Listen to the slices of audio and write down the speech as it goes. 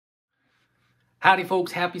Howdy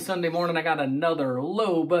folks, happy Sunday morning. I got another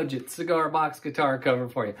low budget cigar box guitar cover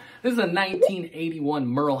for you. This is a 1981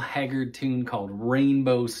 Merle Haggard tune called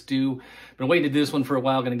Rainbow Stew. Been waiting to do this one for a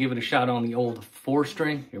while, gonna give it a shot on the old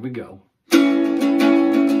 4-string. Here we go.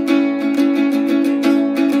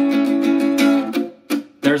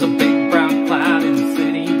 There's a big brown cloud in the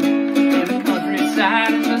city, and the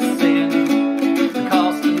countryside is a sin. The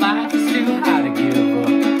cost of life is too high to give up,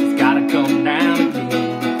 it's gotta come down again.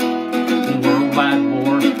 Worldwide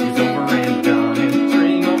war is over and done, and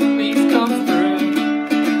dream of peace comes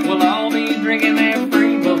through. We'll all be drinking that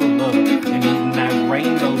free bubble up and eating that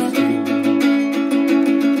rainbow stew.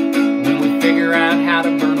 When we figure out how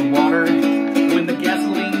to burn the water, when the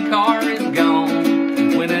gasoline car is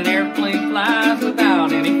gone, when an airplane flies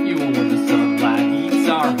without any fuel, when the sunlight heats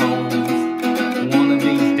our homes. One of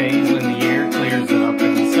these days when the air clears up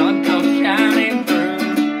and the sun comes shining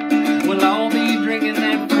through, we'll all be drinking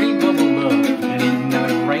that free bubble up and eating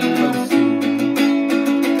that rainbow stew.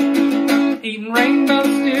 Eating rainbow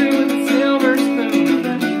stew with a silver spoon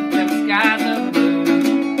underneath them skies of blue.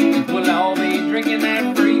 We'll all be drinking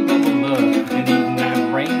that free bubble up and eating that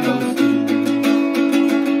rainbow stew.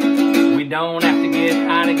 We don't have to get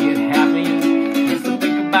high to get happy, just to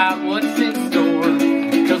think about what's in store.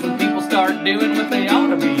 Cause when people start doing what they ought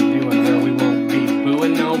to be doing, well, we won't be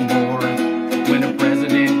booing no more. When a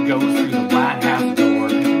president goes through the White House door,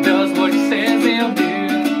 does what he says he'll do,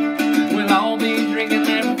 we'll all be drinking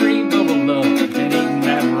that free bubble up and eating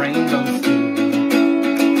that rainbow stew.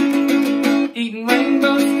 Eating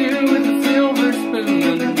rainbow stew with a silver spoon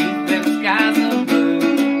underneath them skies of blue.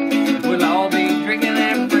 We'll all be drinking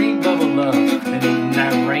that free bubble up and eating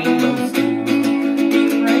that rainbow stew.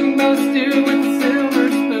 Eating rainbow stew with a silver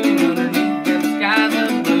spoon underneath them skies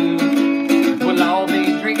of blue. We'll all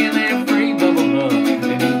be drinking that free bubble up and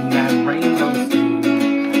eating that rainbow stew.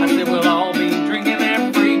 I said we'll all be drinking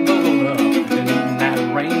that free bubble up and eating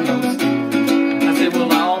that rainbow stew. I said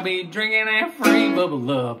we'll all be drinking that free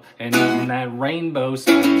bubble up and eating that rainbow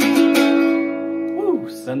stew. Woo,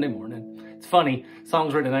 Sunday morning. It's funny,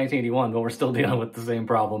 song's written in 1981, but we're still dealing with the same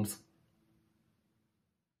problems.